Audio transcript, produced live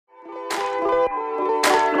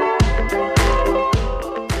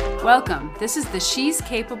Welcome. This is the She's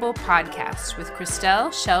Capable podcast with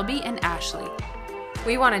Christelle, Shelby, and Ashley.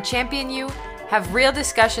 We want to champion you, have real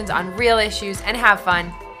discussions on real issues, and have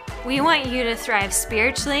fun. We want you to thrive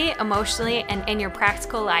spiritually, emotionally, and in your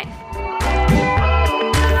practical life.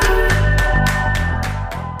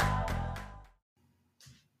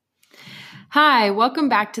 Hi, welcome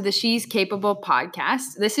back to the She's Capable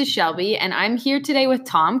podcast. This is Shelby, and I'm here today with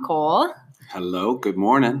Tom Cole. Hello, good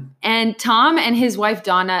morning. And Tom and his wife,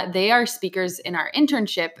 Donna, they are speakers in our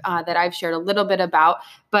internship that I've shared a little bit about,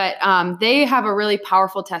 but they have a really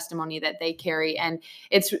powerful testimony that they carry, and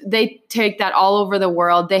they take that all over the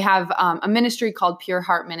world. They have a ministry called Pure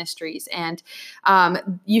Heart Ministries, and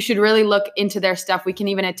you should really look into their stuff. We can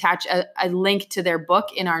even attach a link to their book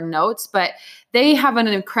in our notes, but they have an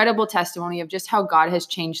incredible testimony of just how God has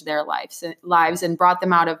changed their lives and brought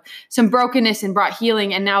them out of some brokenness and brought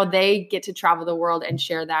healing. And now they get to travel the world and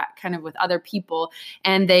share that kind of with other people.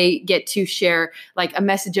 And they get to share like a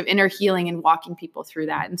message of inner healing and walking people through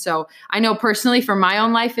that. And so I know personally for my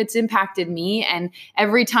own life, it's impacted me. And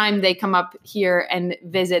every time they come up here and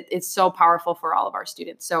visit, it's so powerful for all of our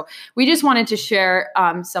students. So we just wanted to share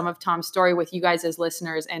some of Tom's story with you guys as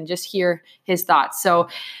listeners and just hear his thoughts. So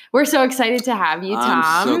we're so excited to have you, Tom.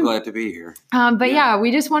 I'm so glad to be here. But yeah,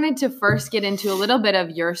 we just wanted to first get into a little bit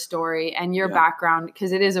of your story and your background,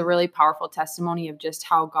 because it is a really powerful testimony of just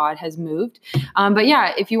how God has moved. But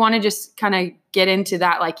yeah, if you want to just kind of get into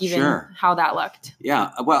that, like even how that looked.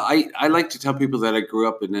 Yeah, well, I like to tell people that I grew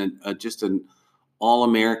up in just an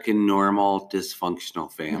all-American, normal,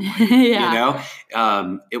 dysfunctional family. You know,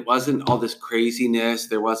 it wasn't all this craziness.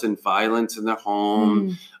 There wasn't violence in the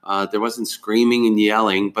home. There wasn't screaming and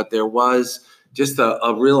yelling, but there was just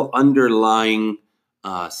a real underlying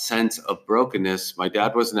sense of brokenness. My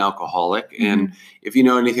dad was an alcoholic. And if you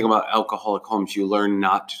know anything about alcoholic homes, you learn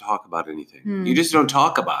not to talk about anything. You just don't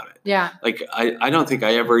talk about it. Yeah. Like, I don't think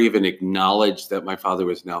I ever even acknowledged that my father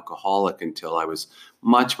was an alcoholic until I was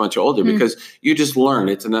much, much older, because you just learn.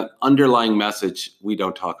 It's an underlying message. We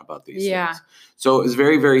don't talk about these things. So it was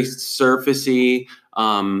very, very surfacey.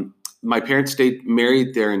 My parents stayed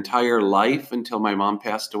married their entire life until my mom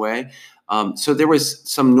passed away. So there was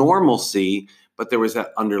some normalcy, but there was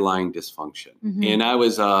that underlying dysfunction. And I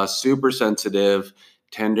was a super sensitive,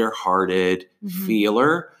 tender-hearted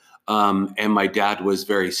feeler. And my dad was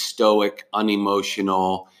very stoic,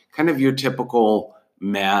 unemotional, kind of your typical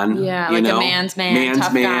man. Yeah, like a man's man,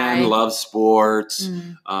 tough guy. Loves sports,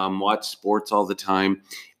 watch sports all the time.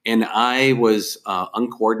 And I was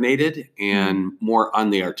uncoordinated and more on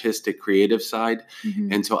the artistic, creative side.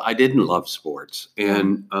 And so I didn't love sports.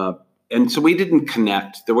 And so we didn't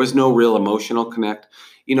connect. There was no real emotional connect.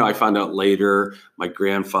 You know, I found out later my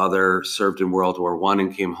grandfather served in World War I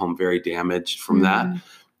and came home very damaged from that.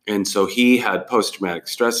 And so he had post-traumatic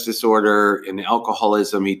stress disorder and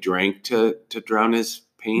alcoholism. He drank to drown his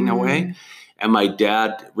pain away. And my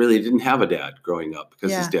dad really didn't have a dad growing up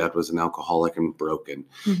because his dad was an alcoholic and broken.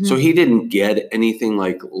 So he didn't get anything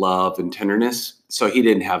like love and tenderness. So he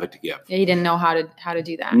didn't have it to give. Yeah, he didn't know how to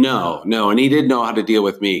do that. No. And he didn't know how to deal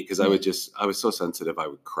with me because I was so sensitive. I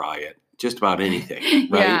would cry at just about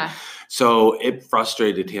anything. Right. So it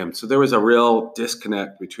frustrated him. So there was a real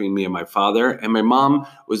disconnect between me and my father. And my mom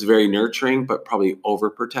was very nurturing, but probably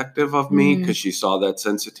overprotective of me because she saw that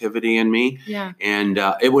sensitivity in me. Yeah. And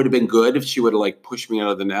it would have been good if she would have like pushed me out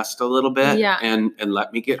of the nest a little bit and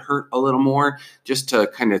let me get hurt a little more just to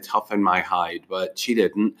kind of toughen my hide. But she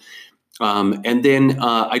didn't. And then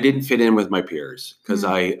I didn't fit in with my peers because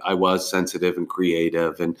I was sensitive and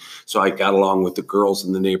creative. And so I got along with the girls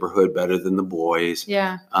in the neighborhood better than the boys.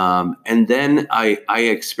 Yeah. And then I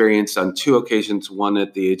experienced on 2 occasions, one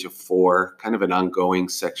at the age of 4, kind of an ongoing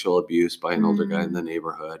sexual abuse by an older guy in the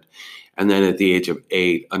neighborhood. And then at the age of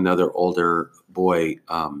 8, another older boy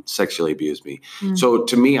sexually abused me. So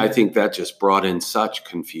to me, I think that just brought in such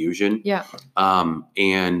confusion. Yeah.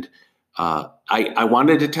 I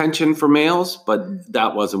wanted attention from males, but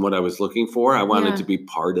that wasn't what I was looking for. I wanted to be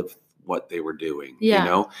part of what they were doing, you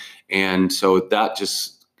know? And so that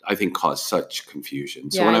just, I think, caused such confusion.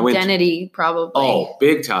 So when I went identity probably. Oh,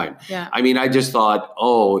 big time. Yeah. I mean, I just thought,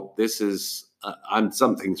 this is,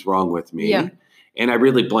 something's wrong with me. Yeah. And I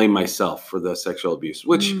really blame myself for the sexual abuse,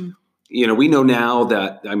 which, you know, we know now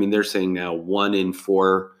that, I mean, they're saying now 1 in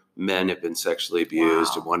 4 men have been sexually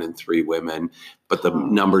abused and 1 in 3 women, but the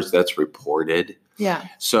numbers that's reported. Yeah.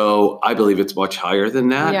 So I believe it's much higher than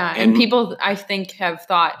that. Yeah. And people, I think, have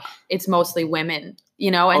thought it's mostly women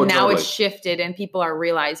and now totally. it's shifted and people are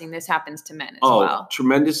realizing this happens to men as Oh, well.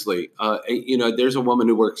 tremendously. There's a woman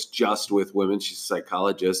who works just with women. She's a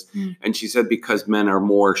psychologist. And she said because men are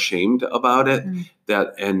more ashamed about it,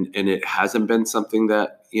 that and it hasn't been something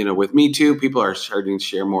that, with Me Too, people are starting to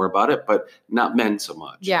share more about it, but not men so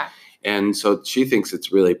much. Yeah. And so she thinks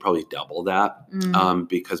it's really probably double that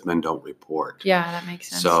because men don't report. Yeah, that makes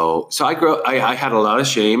sense. So I had a lot of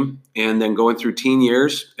shame. And then going through teen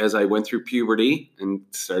years, as I went through puberty and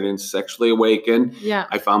started to sexually awaken,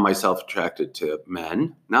 I found myself attracted to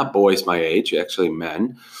men, not boys my age, actually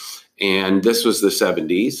men. And this was the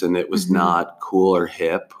 70s, and it was not cool or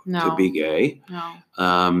hip to be gay.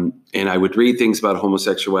 No. And I would read things about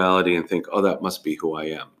homosexuality and think, oh, that must be who I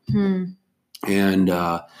am. And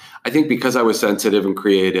I think because I was sensitive and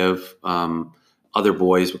creative, other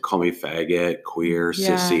boys would call me faggot, queer,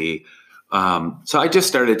 sissy. So I just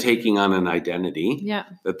started taking on an identity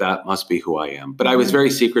that must be who I am. But I was very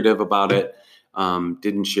secretive about it.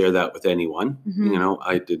 Didn't share that with anyone.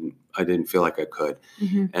 I didn't feel like I could.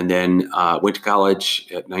 And then went to college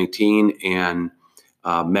at 19 and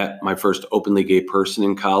met my first openly gay person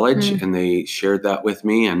in college, and they shared that with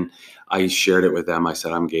me, and I shared it with them. I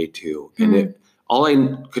said, I'm gay too. And all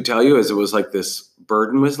I could tell you is it was like this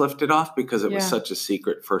burden was lifted off because it was such a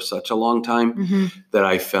secret for such a long time that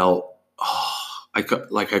I felt, I could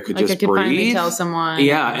just breathe. Finally tell someone.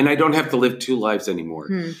 Yeah. And I don't have to live two lives anymore.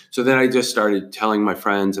 So then I just started telling my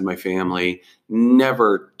friends and my family,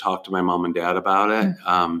 never talked to my mom and dad about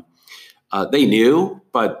it. They knew,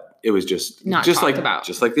 but it was just like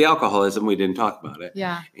the alcoholism. We didn't talk about it.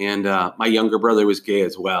 Yeah. And my younger brother was gay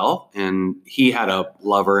as well. And he had a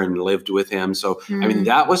lover and lived with him. So, I mean,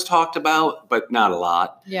 that was talked about, but not a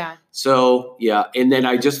lot. Yeah. So, yeah. And then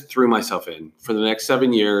I just threw myself in for the next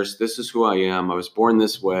 7 years. This is who I am. I was born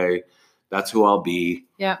this way. That's who I'll be.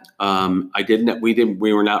 Yeah.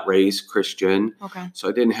 We were not raised Christian. Okay. So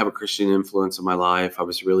I didn't have a Christian influence in my life. I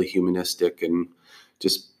was really humanistic and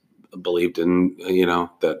just believed in,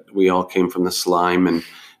 that we all came from the slime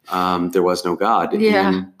and there was no God.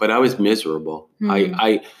 Yeah. But I was miserable.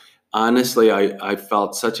 I honestly, I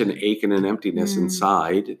felt such an ache and an emptiness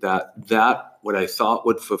inside that what I thought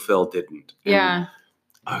would fulfill didn't. And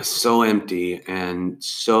I was so empty and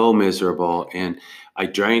so miserable. And I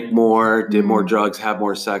drank more, did more drugs, had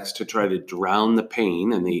more sex to try to drown the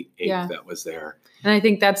pain and the ache that was there. And I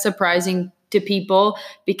think that's surprising to people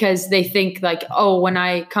because they think like, oh, when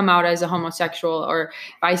I come out as a homosexual or if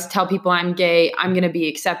I tell people I'm gay, I'm going to be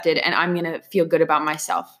accepted and I'm going to feel good about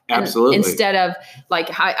myself. Absolutely. And instead of like,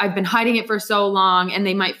 I've been hiding it for so long, and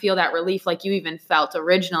they might feel that relief like you even felt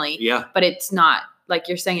originally. Yeah. But it's not, like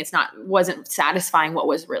you're saying, wasn't satisfying what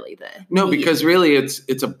was really the need. Because really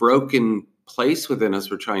it's a broken place within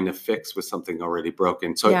us we're trying to fix with something already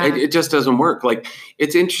broken. So it just doesn't work. Like,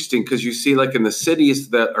 it's interesting because you see, like, in the cities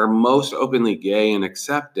that are most openly gay and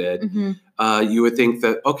accepted, you would think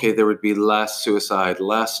that, okay, there would be less suicide,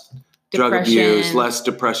 less drug abuse, less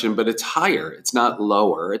depression, but it's higher. It's not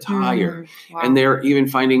lower. It's higher. Wow. And they're even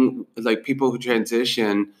finding, like, people who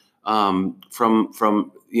transition from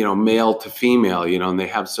male to female, and they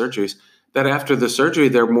have surgeries, that after the surgery,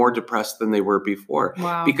 they're more depressed than they were before.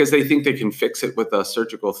 Wow. Because they think they can fix it with a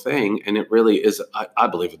surgical thing. And it really is, I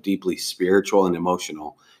believe, a deeply spiritual and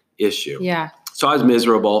emotional issue. Yeah. So I was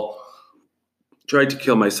miserable, tried to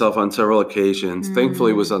kill myself on several occasions,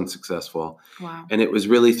 thankfully was unsuccessful. Wow. And it was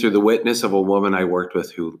really through the witness of a woman I worked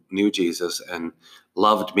with who knew Jesus and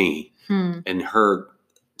loved me, and her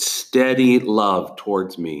steady love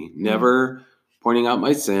towards me, never pointing out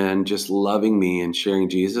my sin, just loving me and sharing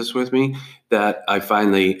Jesus with me, that I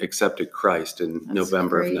finally accepted Christ in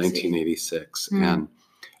November of 1986. And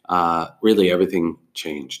really everything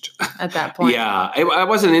changed. At that point. I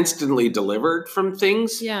wasn't instantly delivered from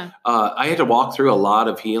things. Yeah. I had to walk through a lot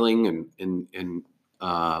of healing and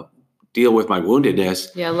deal with my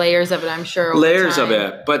woundedness. Yeah, layers of it, I'm sure. Layers of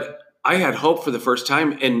it. But I had hope for the first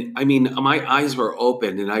time. And I mean, my eyes were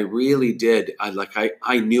open and I really did.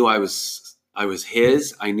 I knew I was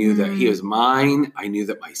his. I knew that he was mine. I knew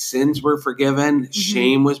that my sins were forgiven.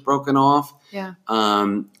 Shame was broken off. Yeah.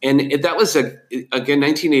 And that was, again,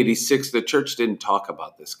 1986. The church didn't talk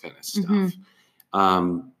about this kind of stuff.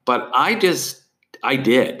 But I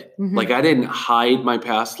did. Like, I didn't hide my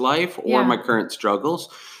past life or my current struggles.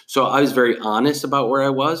 So I was very honest about where I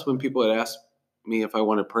was when people would ask me if I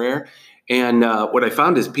wanted prayer. And what I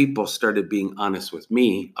found is people started being honest with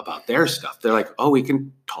me about their stuff. They're like, oh, we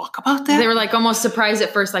can talk about that? They were like almost surprised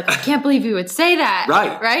at first, like, I can't believe you would say that.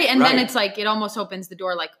 Right. And then it's like, it almost opens the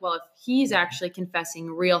door like, well, if he's actually confessing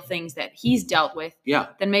real things that he's dealt with,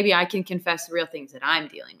 then maybe I can confess real things that I'm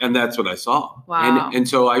dealing with. And that's what I saw. Wow. And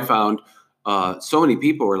so I found so many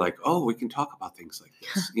people were like, oh, we can talk about things like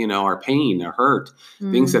this, our pain, our hurt,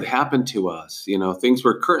 things that happened to us, things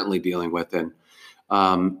we're currently dealing with. And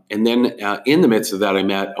then in the midst of that, I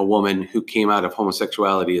met a woman who came out of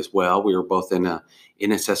homosexuality as well. We were both in a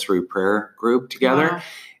intercessory prayer group together. Wow.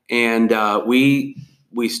 And we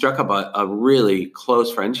struck up a really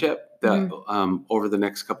close friendship that over the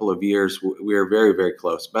next couple of years, we were very, very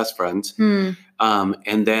close, best friends.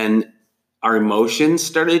 And then our emotions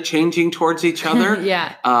started changing towards each other.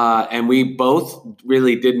 And we both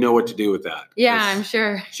really didn't know what to do with that. Yeah, I'm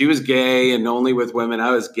sure. She was gay and only with women. I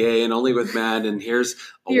was gay and only with men. And here's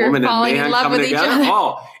a woman and man coming together.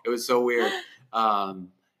 Oh, it was so weird.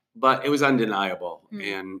 But it was undeniable.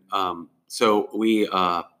 And so we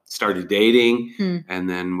started dating and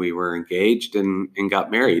then we were engaged and got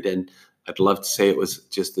married. And I'd love to say it was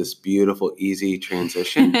just this beautiful, easy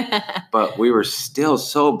transition, but we were still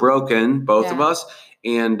so broken, both of us,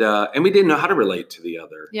 and we didn't know how to relate to the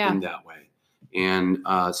other in that way. And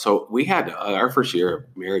so we had our first year of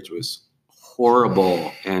marriage was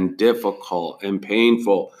horrible and difficult and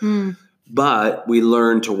painful, but we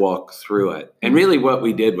learned to walk through it. And really, what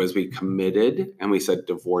we did was we committed and we said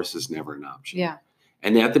divorce is never an option. Yeah.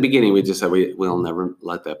 And at the beginning, we just said we'll never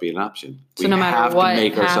let that be an option. So no matter what to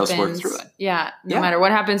make happens, ourselves work through it. Yeah. No matter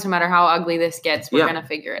what happens, no matter how ugly this gets, we're going to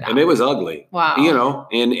figure it out. And it was ugly. Wow.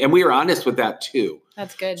 And we were honest with that too.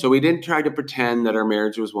 That's good. So we didn't try to pretend that our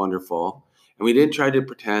marriage was wonderful. And we didn't try to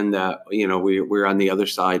pretend that, we're on the other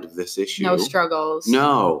side of this issue. No struggles.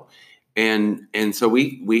 No. And so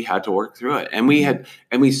we had to work through it. And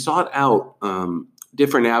we sought out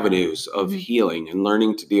different avenues of healing and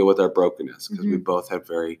learning to deal with our brokenness because we both have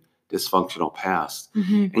very dysfunctional past.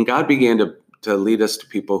 And God began to lead us to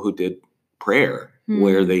people who did prayer,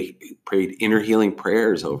 where they prayed inner healing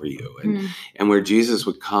prayers over you and where Jesus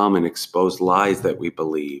would come and expose lies that we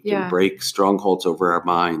believed and break strongholds over our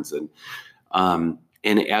minds. And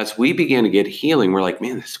as we began to get healing, we're like,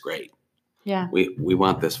 man, this is great. Yeah. We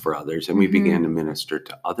want this for others. And we began to minister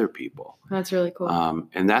to other people. That's really cool.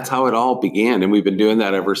 And that's how it all began. And we've been doing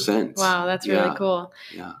that ever since. Wow. That's really cool.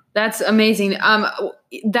 Yeah. That's amazing.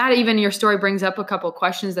 That even your story brings up a couple of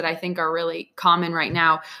questions that I think are really common right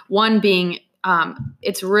now. One being,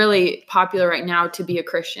 it's really popular right now to be a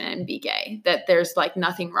Christian and be gay, that there's like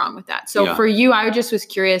nothing wrong with that. So for you, I just was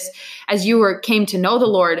curious, as you came to know the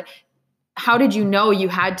Lord, how did you know you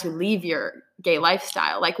had to leave your gay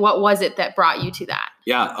lifestyle? Like, what was it that brought you to that?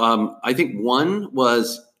 Yeah. I think one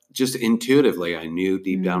was just intuitively, I knew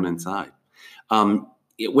deep down inside.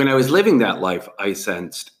 When I was living that life, I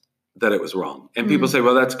sensed that it was wrong. And people say,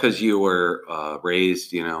 well, that's because you were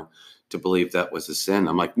raised, to believe that was a sin.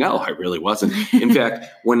 I'm like, no, I really wasn't. In fact,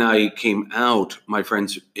 when I came out, my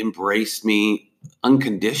friends embraced me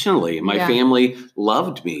unconditionally. My family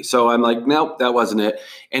loved me. So I'm like, nope, that wasn't it.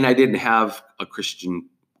 And I didn't have a Christian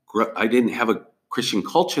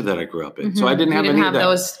culture that I grew up in. So I didn't have any of that.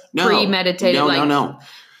 Those premeditated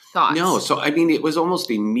thoughts. No. So, it was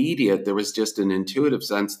almost immediate. There was just an intuitive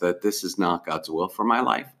sense that this is not God's will for my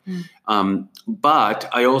life. But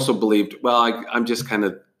I also believed, well, I'm just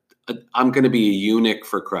I'm going to be a eunuch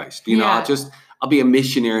for Christ. I'll be a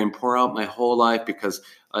missionary and pour out my whole life because,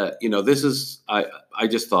 this is, I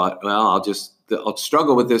just thought, well, I'll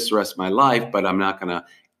struggle with this the rest of my life, but I'm not going to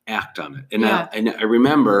act on it. And I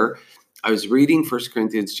remember I was reading 1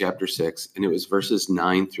 Corinthians chapter 6, and it was verses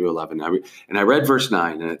 9 through 11. I read verse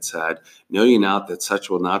 9, and it said, know ye not that such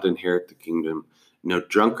will not inherit the kingdom, no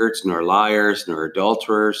drunkards, nor liars, nor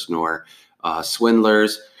adulterers, nor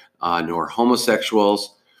swindlers, nor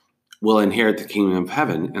homosexuals will inherit the kingdom of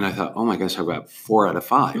heaven. And I thought, oh my gosh, I've got 4 out of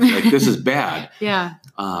 5. Like, this is bad.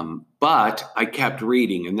 But I kept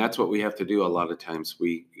reading, and that's what we have to do a lot of times.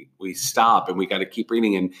 We stop and we got to keep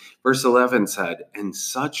reading. And verse 11 said, and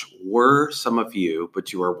such were some of you,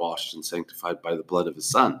 but you are washed and sanctified by the blood of his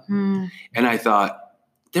son. And I thought,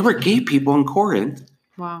 there were gay people in Corinth.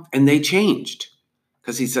 Wow. And they changed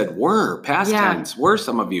because he said, were, past tense, were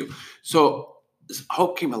some of you. So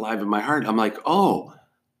hope came alive in my heart. I'm like, oh,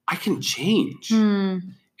 I can change.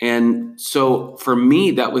 And so for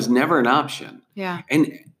me, that was never an option. Yeah.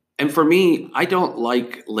 And And for me, I don't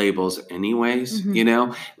like labels anyways,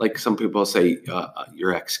 like some people say,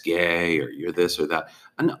 you're ex-gay or you're this or that.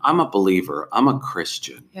 And I'm a believer. I'm a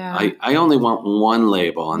Christian. Yeah. I only want one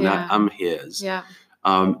label, and Yeah. that I'm his. Yeah.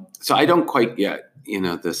 So I don't quite get,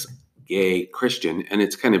 this gay Christian. And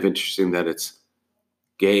it's kind of interesting that it's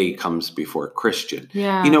gay comes before Christian.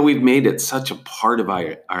 Yeah. We've made it such a part of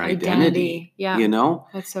our identity, Yeah.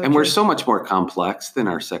 That's so and true. we're so much more complex than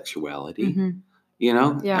our sexuality.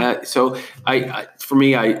 Yeah. So for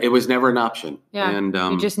me, it was never an option. Yeah. And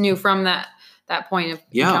you just knew from that point of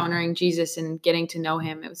Yeah. encountering Jesus and getting to know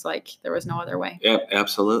him, it was like there was no other way. Yeah,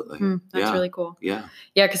 absolutely. That's really cool. Yeah.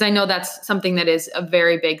 Yeah, because I know that's something that is a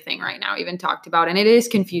very big thing right now, even talked about. And it is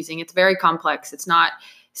confusing. It's very complex. It's not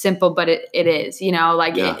simple, but it is,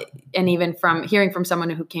 and even from hearing from someone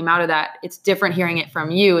who came out of that, it's different hearing it from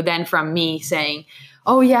you than from me saying,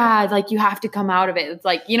 oh yeah, like you have to come out of it. It's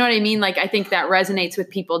like, you know what I mean? Like, I think that resonates with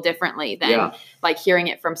people differently than like hearing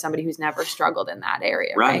it from somebody who's never struggled in that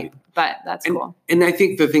area. Right. But that's cool. And I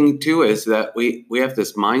think the thing too is that we have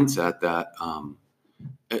this mindset that,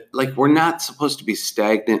 like we're not supposed to be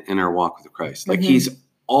stagnant in our walk with Christ. Like he's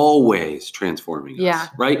always transforming us,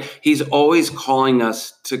 right? He's always calling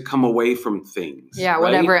us to come away from things. Yeah, right?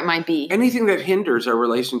 whatever it might be. Anything that hinders our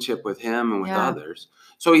relationship with him and with others.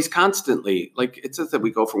 So he's constantly, like, it says that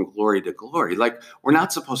we go from glory to glory. Like, we're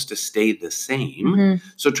not supposed to stay the same.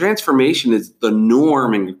 So transformation is the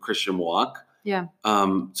norm in Christian walk. Yeah.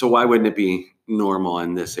 So why wouldn't it be normal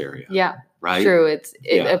in this area? Yeah. Right? True. It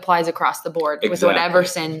applies across the board with whatever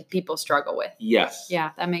sin people struggle with. Yes.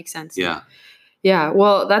 Yeah, that makes sense. Yeah. Yeah.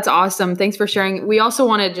 Well, that's awesome. Thanks for sharing. We also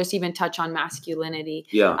want to just even touch on masculinity.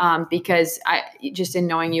 Yeah. Because just in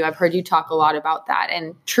knowing you, I've heard you talk a lot about that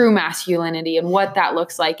and true masculinity and what that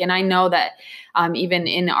looks like. And I know that even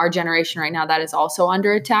in our generation right now, that is also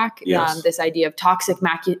under attack. Yes. This idea of toxic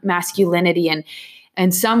masculinity, and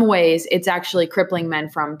in some ways it's actually crippling men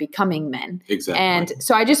from becoming men. Exactly. And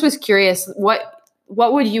so I just was curious, what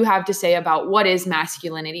would you have to say about what is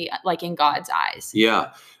masculinity like in God's eyes?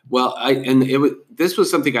 Yeah. Well, this was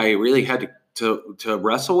something I really had to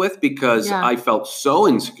wrestle with because I felt so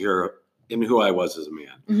insecure in who I was as a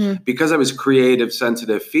man. Because I was creative,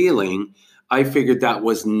 sensitive, feeling, I figured that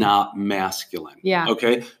was not masculine. Yeah.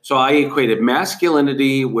 Okay. So I equated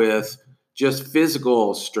masculinity with just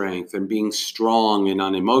physical strength and being strong and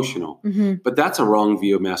unemotional. But that's a wrong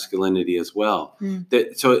view of masculinity as well.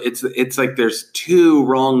 So it's like there's two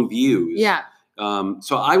wrong views. Yeah.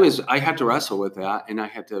 So I had to wrestle with that, and I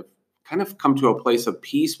had to kind of come to a place of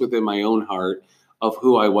peace within my own heart of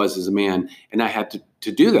who I was as a man. And I had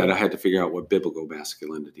to do that. I had to figure out what biblical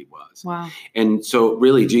masculinity was. Wow. And so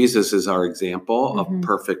really Jesus is our example of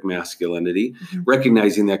perfect masculinity,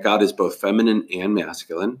 recognizing that God is both feminine and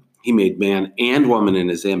masculine. He made man and woman in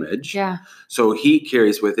his image. Yeah. So he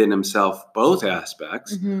carries within himself both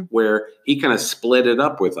aspects where he kind of split it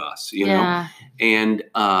up with us, know? And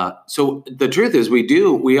so the truth is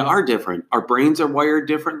we are different. Our brains are wired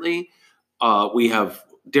differently. We have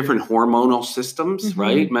different hormonal systems,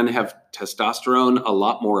 right? Men have testosterone, a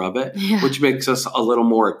lot more of it, which makes us a little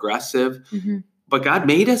more aggressive. But God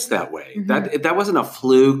made us that way. That wasn't a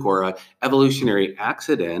fluke or an evolutionary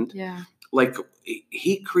accident. Yeah. Like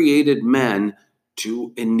he created men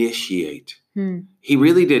to initiate. He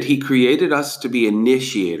really did. He created us to be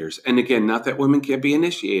initiators. And again, not that women can't be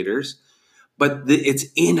initiators, but it's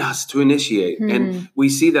in us to initiate. And we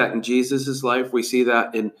see that in Jesus's life. We see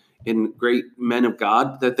that in great men of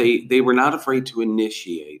God, that they were not afraid to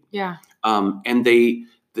initiate. Yeah. And the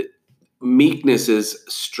meekness is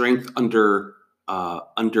strength under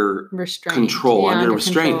restraint. Control, under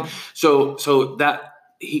restraint. Control. So that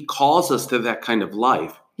he calls us to that kind of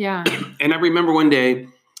life. Yeah. And I remember one day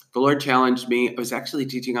the Lord challenged me. I was actually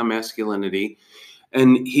teaching on masculinity,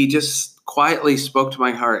 and he just quietly spoke to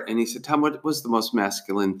my heart. And he said, Tom, what was the most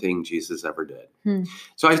masculine thing Jesus ever did?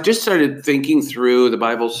 So I just started thinking through the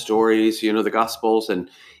Bible stories, the Gospels, and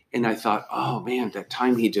I thought, oh man, that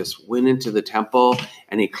time he just went into the temple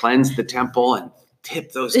and he cleansed the temple and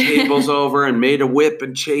tipped those tables over and made a whip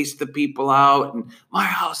and chased the people out. And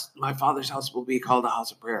my Father's house will be called a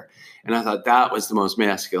house of prayer. And I thought that was the most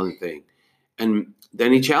masculine thing. And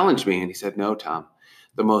then he challenged me and he said, no, Tom,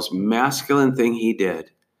 the most masculine thing he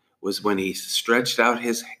did was when he stretched out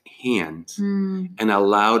his hands and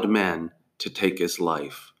allowed men to take his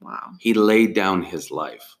life. Wow. He laid down his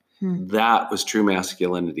life. That was true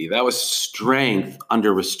masculinity. That was strength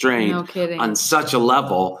under restraint. No kidding. On such a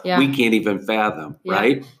level we can't even fathom,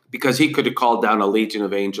 right? Because he could have called down a legion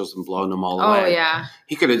of angels and blown them all away. Oh, yeah.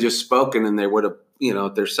 He could have just spoken and they would have,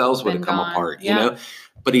 their cells would have come apart,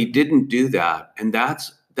 But he didn't do that. And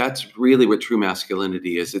that's that's really what true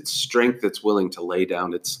masculinity is. It's strength that's willing to lay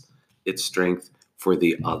down its strength for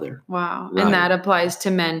the other. Wow. Right. And that applies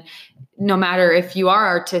to men, no matter if you are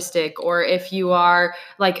artistic or if you are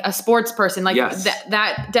like a sports person. Like Yes.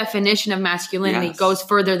 that definition of masculinity Yes. goes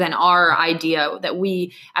further than our idea that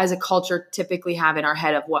we as a culture typically have in our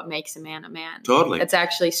head of what makes a man a man. Totally. It's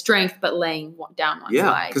actually strength, but laying down one's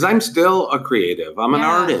Yeah, life. because I'm still a creative. I'm an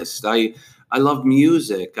Yeah. artist. I love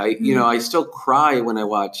music. Mhm. I still cry when I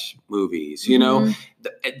watch movies. You know,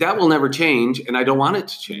 that will never change, and I don't want it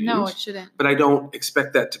to change. No, it shouldn't. But I don't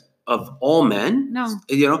expect that of all men. No.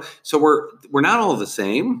 You know, so we're not all the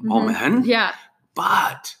same, all men. Yeah.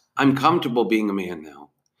 But I'm comfortable being a man now,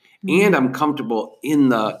 and I'm comfortable in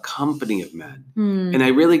the company of men. Mm. And I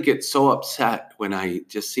really get so upset when I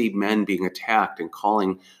just see men being attacked and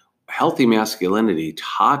calling healthy masculinity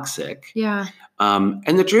toxic. Yeah.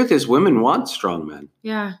 And the truth is, women want strong men.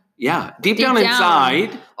 Yeah. Yeah. Deep down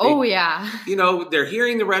inside. Oh, yeah. You know, they're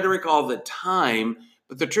hearing the rhetoric all the time.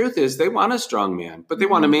 But the truth is, they want a strong man. But they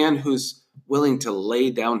want a man who's willing to lay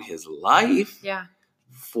down his life Yeah,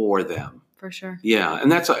 for them. for sure. Yeah.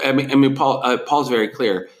 And that's, I mean, Paul's very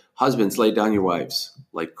clear. Husbands, lay down your wives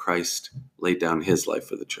like Christ laid down his life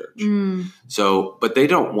for the church. Mm. So, but they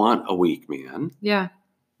don't want a weak man. Yeah,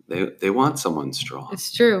 They want someone strong.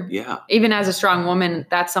 it's true. Yeah. Even as a strong woman,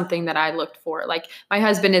 that's something that I looked for. Like my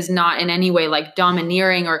husband is not in any way like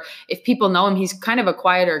domineering, or if people know him, he's kind of a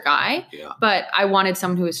quieter guy, Yeah. but I wanted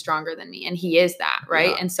someone who is stronger than me, and he is that, right?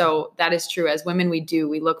 Yeah. And so that is true. As women, we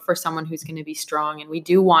look for someone who's going to be strong, and we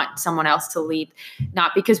do want someone else to lead,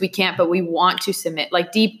 not because we can't, but we want to submit.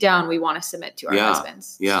 Like deep down, we want to submit to our Yeah.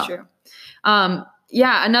 husbands. Yeah. It's true.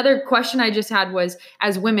 Yeah, another question I just had was,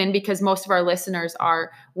 as women, because most of our listeners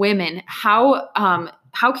are women, how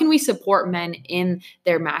can we support men in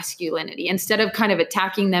their masculinity instead of kind of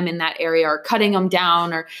attacking them in that area or cutting them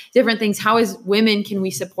down or different things? How as women can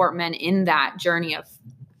we support men in that journey of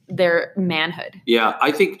their manhood? Yeah.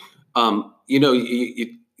 I think,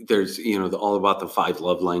 there's, all about the 5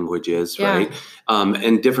 love languages, Yeah. right?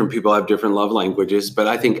 And different people have different love languages, but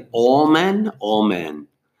I think all men,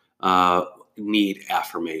 need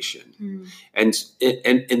affirmation. And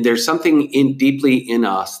there's something deeply in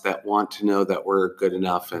us that want to know that we're good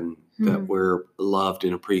enough and that we're loved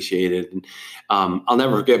and appreciated. And I'll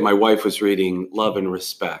never forget, my wife was reading Love and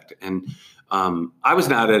Respect. And I was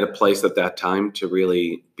not at a place at that time to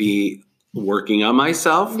really be working on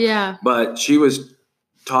myself. Yeah. But she was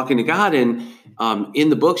talking to God. And in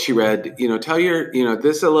the book she read,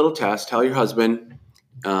 this is a little test. Tell your husband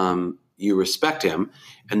you respect him,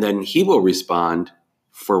 and then he will respond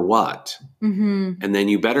for what? Mm-hmm. And then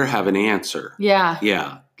you better have an answer. Yeah.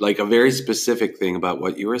 Yeah. Like a very specific thing about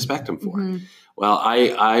what you respect him for. Mm-hmm. Well,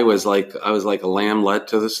 I was like a lamb led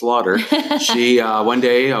to the slaughter. She, one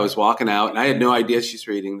day I was walking out and I had no idea she's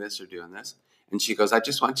reading this or doing this. And she goes, I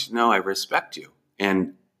just want you to know I respect you.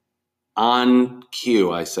 And on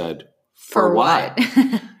cue, I said, for what?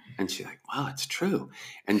 And she's like, wow, it's true.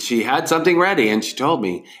 And she had something ready and she told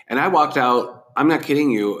me, and I walked out. I'm not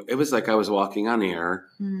kidding you. It was like I was walking on air.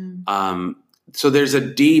 So there's a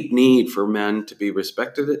deep need for men to be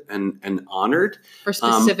respected and honored. For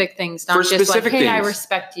specific things, not just like, hey, I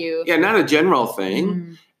respect you. Yeah, not a general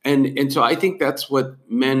thing. And so I think that's what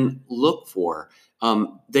men look for.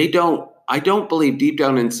 I don't believe deep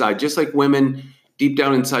down inside, just like women deep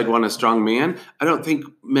down inside want a strong man, I don't think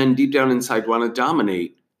men deep down inside want to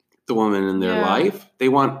dominate the woman in their life. They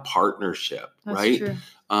want partnership, That's right?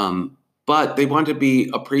 True. But they want to be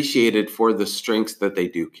appreciated for the strengths that they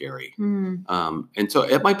do carry. And so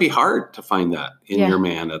it might be hard to find that in your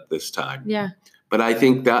man at this time. Yeah. But I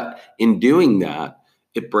think that in doing that,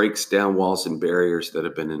 it breaks down walls and barriers that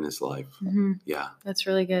have been in his life. Yeah. That's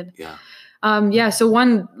really good. Yeah. So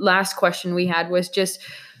one last question we had was just,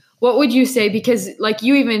 what would you say? Because like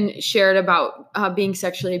you even shared about being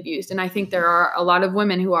sexually abused. And I think there are a lot of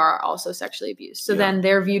women who are also sexually abused. So then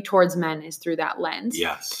their view towards men is through that lens.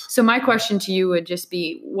 Yes. So my question to you would just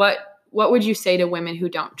be, what would you say to women who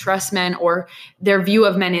don't trust men or their view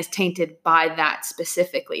of men is tainted by that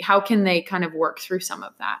specifically? How can they kind of work through some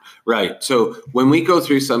of that? Right. So when we go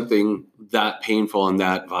through something that painful and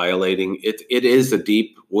that violating, it is a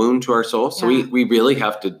deep wound to our soul. So we really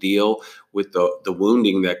have to deal with the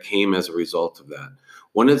wounding that came as a result of that.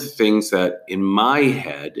 One of the things that in my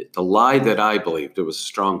head, the lie that I believed, it was a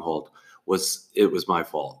stronghold, was it was my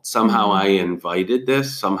fault. Somehow I invited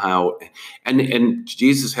this somehow. And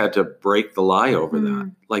Jesus had to break the lie over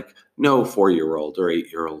that. Like no 4-year-old or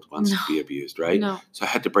 8-year-old wants to be abused, right? No. So I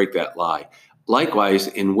had to break that lie. Likewise,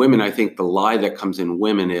 in women, I think the lie that comes in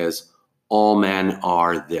women is all men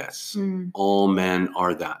are this, all men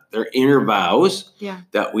are that. They're inner vows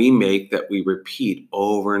that we make, that we repeat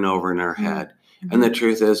over and over in our head. And the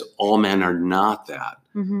truth is, all men are not that.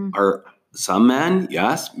 Are some men?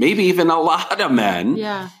 Yes. Maybe even a lot of men.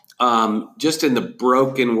 Just in the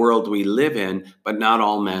broken world we live in, but not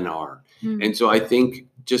all men are. And so I think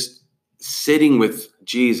just sitting with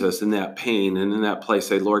Jesus in that pain and in that place,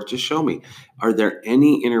 say, Lord, just show me, are there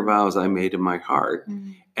any inner vows I made in my heart?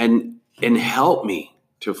 And help me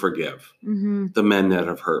to forgive the men that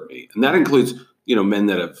have hurt me. And that includes, men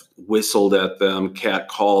that have whistled at them,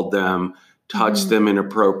 catcalled them, touched them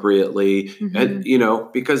inappropriately, and,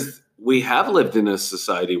 because we have lived in a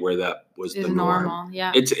society where that was the norm. Normal.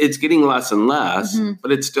 Yeah. It's getting less and less,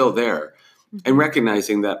 but it's still there. And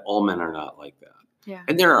recognizing that all men are not like that. Yeah.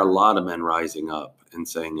 And there are a lot of men rising up and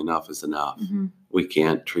saying enough is enough. We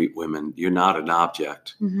can't treat women. You're not an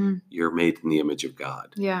object. You're made in the image of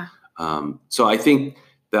God. Yeah. So I think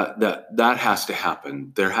that has to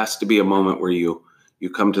happen. There has to be a moment where you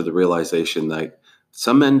come to the realization that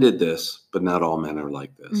some men did this, but not all men are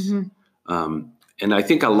like this. And I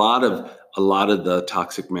think a lot of the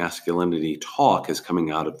toxic masculinity talk is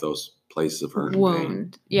coming out of those places of hurt and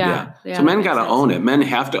pain. Yeah. So men got to own it. Men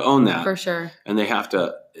have to own that. For sure. And they have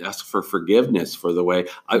to ask for forgiveness for the way.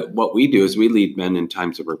 What we do is we lead men in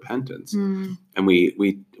times of repentance. And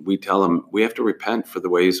we tell them we have to repent for the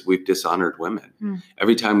ways we've dishonored women.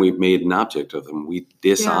 Every time we've made an object of them, we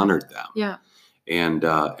dishonored them. Yeah. And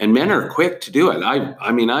men are quick to do it.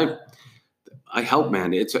 I help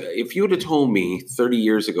men. If you would have told me 30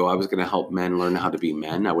 years ago I was going to help men learn how to be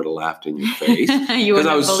men, I would have laughed in your face because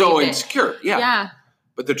I was so insecure. Yeah.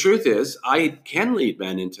 But the truth is, I can lead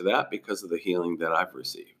men into that because of the healing that I've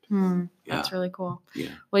received. That's really cool. Yeah.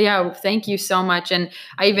 Well, thank you so much. And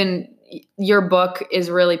your book is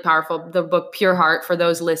really powerful. The book Pure Heart, for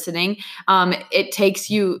those listening, it takes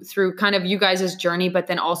you through kind of you guys' journey, but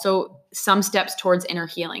then also some steps towards inner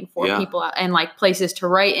healing for people and like places to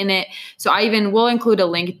write in it. So we'll include a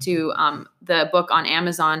link to the book on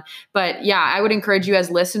Amazon. But I would encourage you as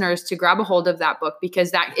listeners to grab a hold of that book,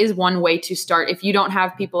 because that is one way to start. If you don't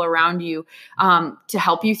have people around you to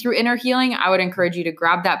help you through inner healing, I would encourage you to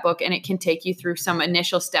grab that book, and it can take you through some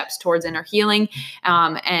initial steps towards inner healing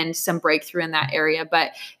and some breakthrough in that area.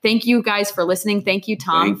 But thank you guys for listening. Thank you,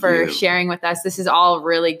 Tom, for sharing with us. This is all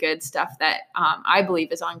really good stuff that I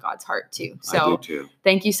believe is on God's heart too. So I do too.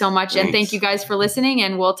 Thank you so much. Thanks. And thank you guys for listening,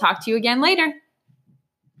 and we'll talk to you again later.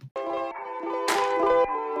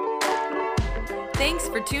 Thanks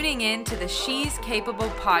for tuning in to the She's Capable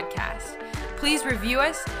podcast. Please review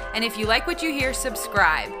us, and if you like what you hear,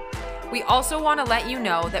 subscribe. We also want to let you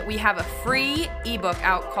know that we have a free ebook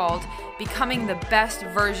out called Becoming the Best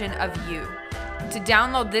Version of You. To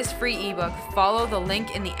download this free ebook, follow the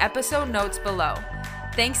link in the episode notes below.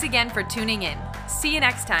 Thanks again for tuning in. See you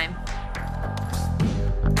next time.